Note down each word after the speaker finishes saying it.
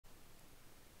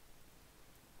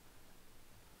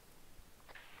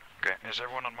Is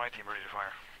everyone on my team ready to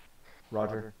fire?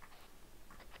 Roger.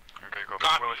 Okay, go.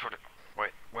 We'll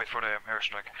wait for the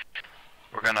airstrike.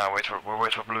 We'll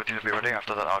wait for blue team to be ready.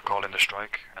 After that, I'll call in the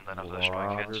strike, and then after the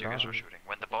strike hits, you can start shooting.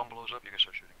 When the bomb blows up, you can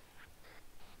start shooting.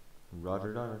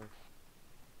 Roger, roger.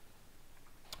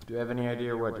 Do you have any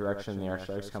idea what direction the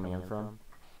airstrike's coming in from?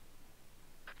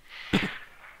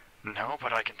 No,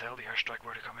 but I can tell the airstrike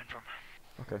where to come in from.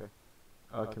 Okay.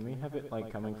 Can we have it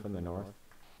like coming from the north?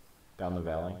 Down the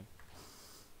valley?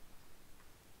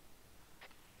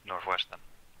 Northwest then.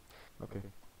 Okay.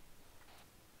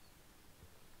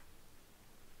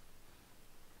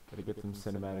 Gotta get some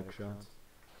cinematic shots.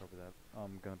 Copy that.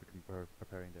 I'm gonna be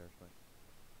preparing the airstrike.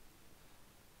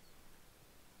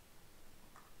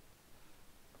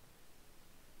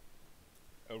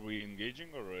 Are we engaging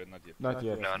or not yet? Not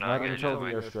yet. No, Not engage. until the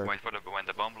Wait airstrike. for when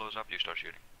the bomb blows up, you start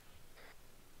shooting.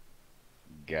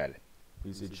 Got it.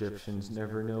 These Egyptians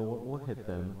never know what will hit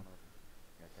them.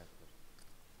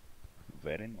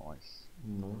 Very nice.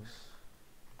 Nice.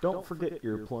 Don't forget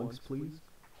earplugs, please.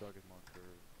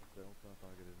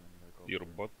 Your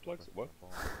butt plugs? What?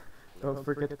 Don't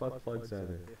forget butt plugs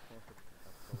either.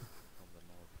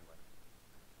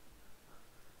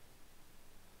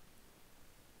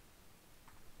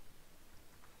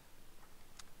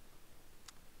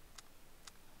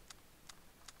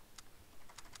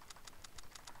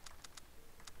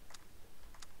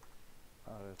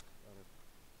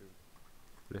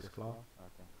 Blitzclaw?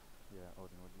 Okay. Yeah,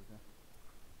 Odin, what did you say?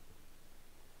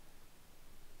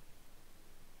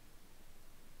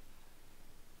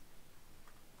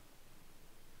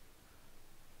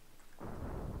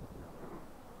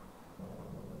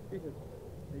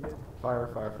 Fire,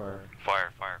 fire, fire. Fire,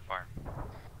 fire, fire.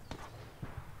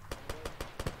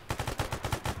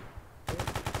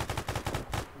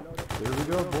 Here we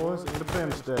go, boys.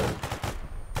 Independence Day.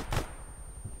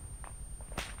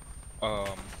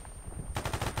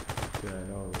 Yeah, I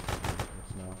know.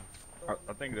 It's not.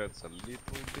 I think that's a little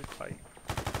bit high.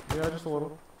 Yeah, just a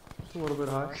little. Just a little bit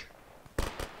high.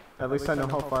 At least I know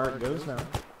how far it goes now.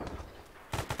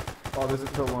 Oh, there's a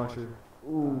tilt launcher.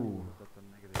 Ooh. That's a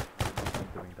negative. I'm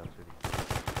not doing that city.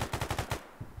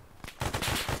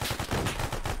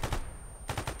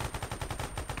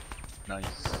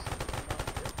 Nice.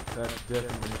 That's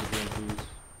definitely the game piece.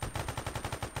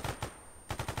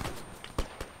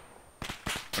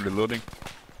 Reloading.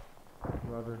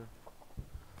 Roger.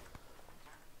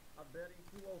 Bearing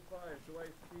 205, do I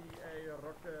see a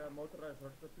motorized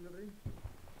rocket artillery?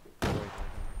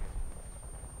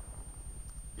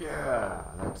 Yeah,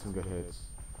 that's some good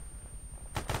hits.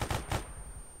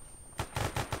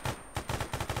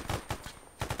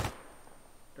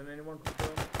 Can anyone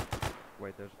confirm?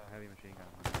 Wait, there's a heavy machine gun.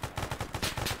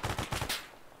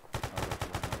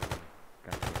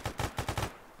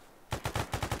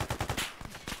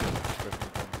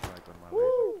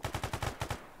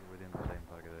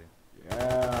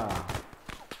 Yeah.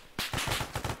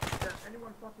 Can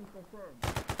anyone fucking confirm?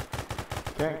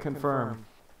 Can't confirm.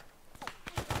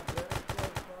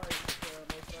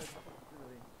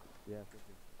 Yeah,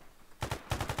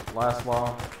 Last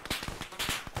law.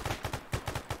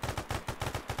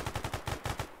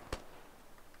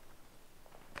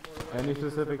 Any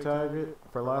specific target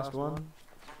for last one?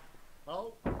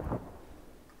 Oh.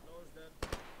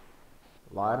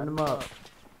 Lighten them up.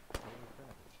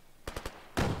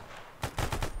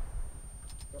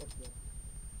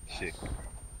 Shit.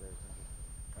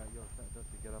 Yo,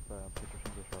 Dusty, get up, put your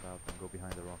single shot out and go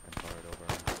behind the rock and fire it over.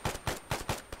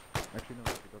 Actually, no,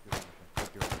 Dusty, drop your own machine.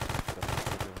 Drop your own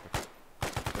machine.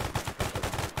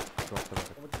 Drop the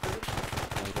rocket.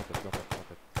 No, drop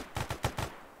it.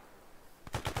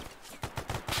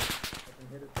 I can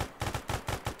hit it.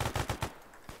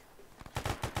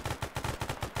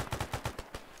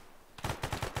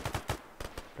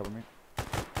 Cover me.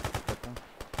 Step down.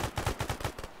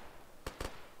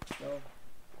 No.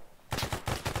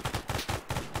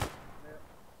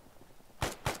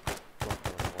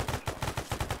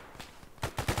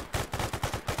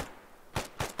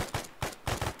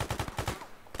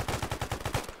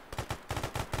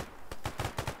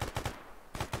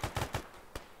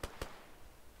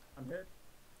 I'm hit.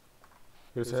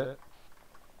 Who's hit?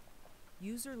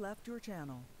 User left your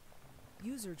channel.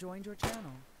 User joined your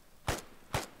channel.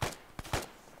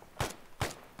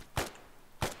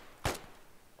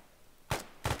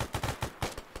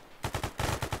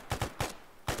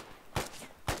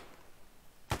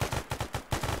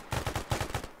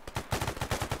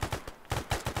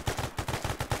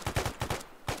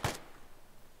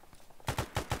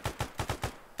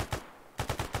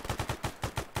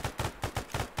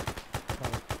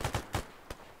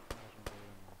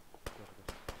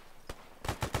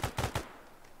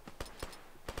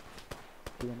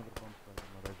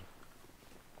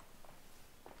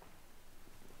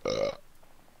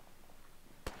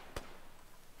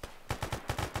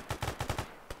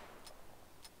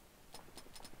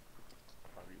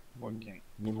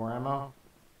 Need more ammo?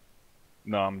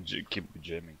 No, I'm keep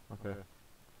jamming. Okay.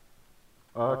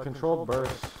 Controlled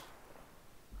burst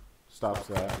stops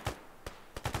that.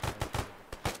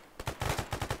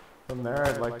 From there,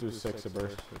 I'd like to do 6 a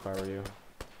burst if I were you.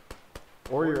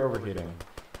 Or you're overheating.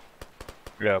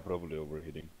 Yeah, probably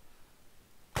overheating.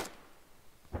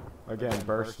 Again,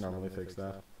 burst normally fix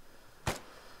that.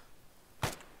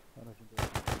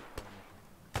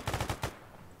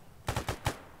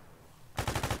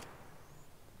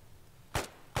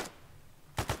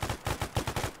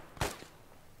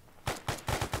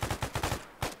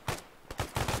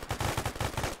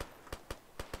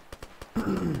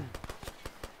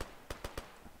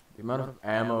 The amount of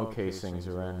ammo casings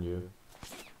around you.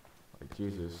 Like,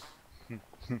 Jesus.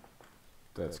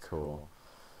 That's cool.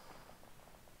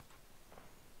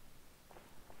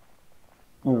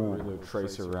 Reload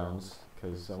tracer rounds,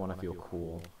 because I want to feel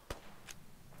cool.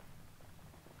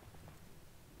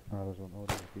 There's one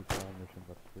order of each mission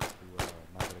that's supposed to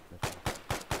Maverick mission.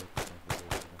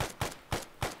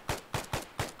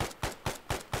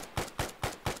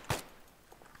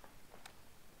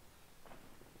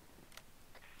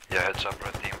 Yeah, heads up,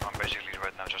 red team. I'm basically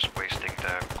right now just wasting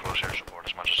the close air support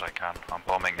as much as I can. I'm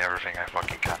bombing everything I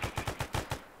fucking can.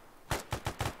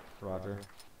 Roger.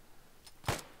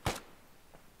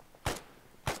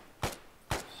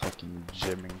 Fucking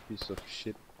jamming piece of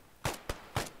shit.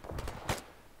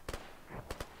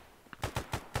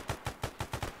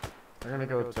 We're gonna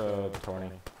go to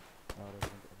Torny.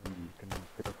 You can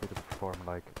feel free to perform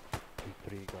like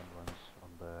 3 gun runs on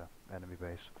the enemy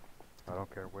base. I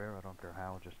don't care where, I don't care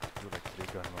how, just do like 3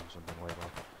 gun runs and then wave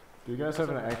off. Do you guys have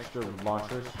any extra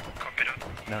launchers? Copy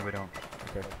that. No, we don't.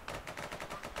 Okay.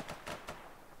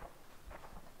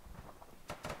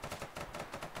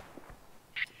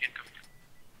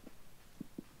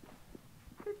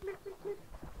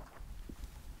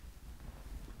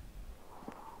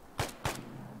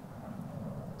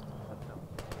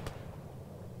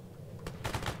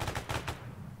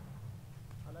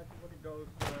 I like it when it goes.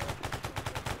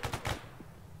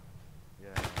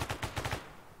 Yeah.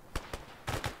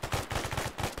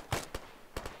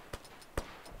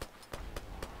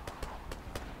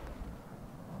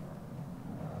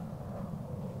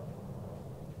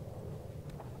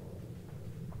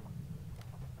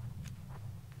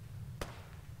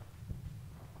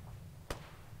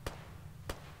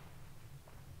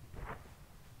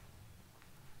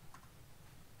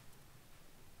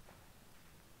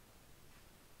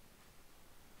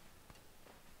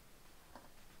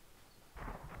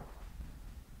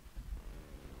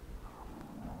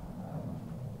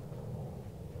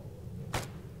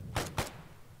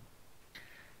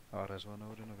 Oh, there's one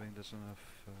Odin, I think that's enough.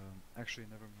 Actually,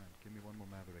 never mind. Give me one more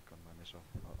Maverick on my missile,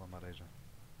 on my laser.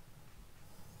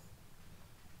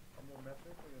 One more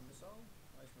metric for your missile.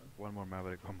 Nice man. One more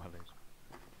Maverick on my laser.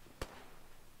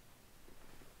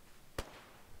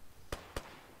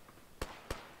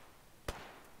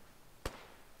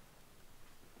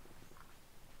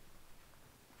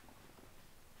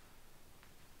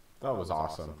 That was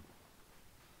awesome.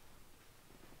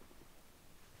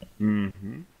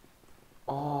 Mm-hmm.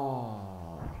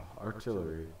 Oh,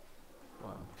 artillery.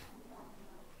 Fun.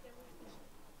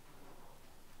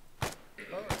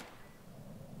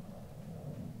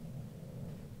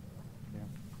 Yeah.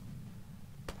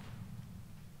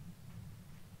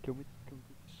 Can we do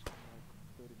this in like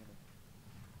 30 minutes?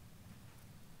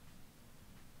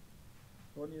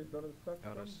 Tony is gonna suck Oh,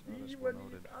 some that's D one when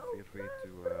Odin. he's out. Feel free to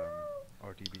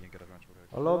RTB and get a transport.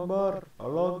 Allahu Akbar,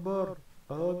 Allahu Akbar,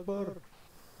 Allahu Akbar.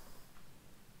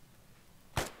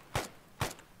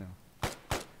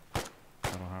 I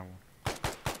don't have one.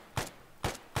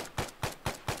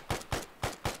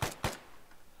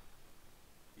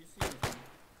 Do you see anything?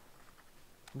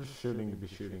 I'm just shooting to be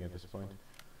shooting at this point.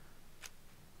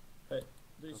 Hey,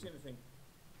 do you see anything?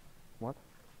 What?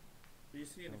 Do you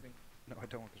see anything? No, I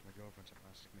don't, because my girlfriend's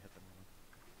asking me at the moment.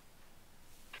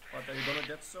 What, are you gonna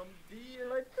get some D in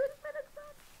like 30 minutes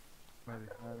then? Maybe.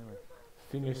 Anyway.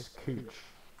 Phoenix Cooch.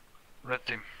 Red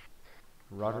team,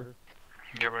 Roger.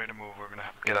 get ready to move. We're gonna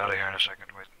get out of here in a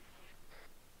second. Wait.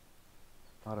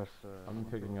 Oh, that's, I'm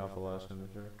picking off the last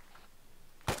inventory.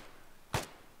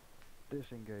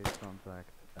 disengage contact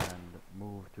and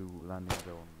move to landing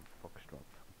zone Foxtrot.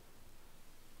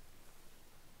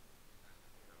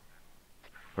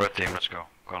 Red team, let's go.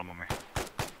 Call them on me.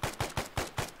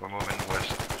 We're moving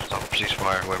west. Stop,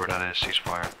 ceasefire, whoever that is,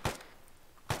 ceasefire.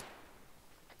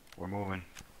 We're moving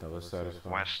That was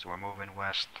satisfying. west, we're moving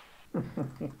west.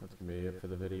 That's gonna be it for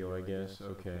the video, I guess.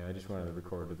 Okay, I just wanted to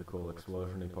record the cool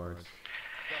explosion-y parts.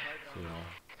 So,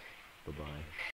 bye-bye.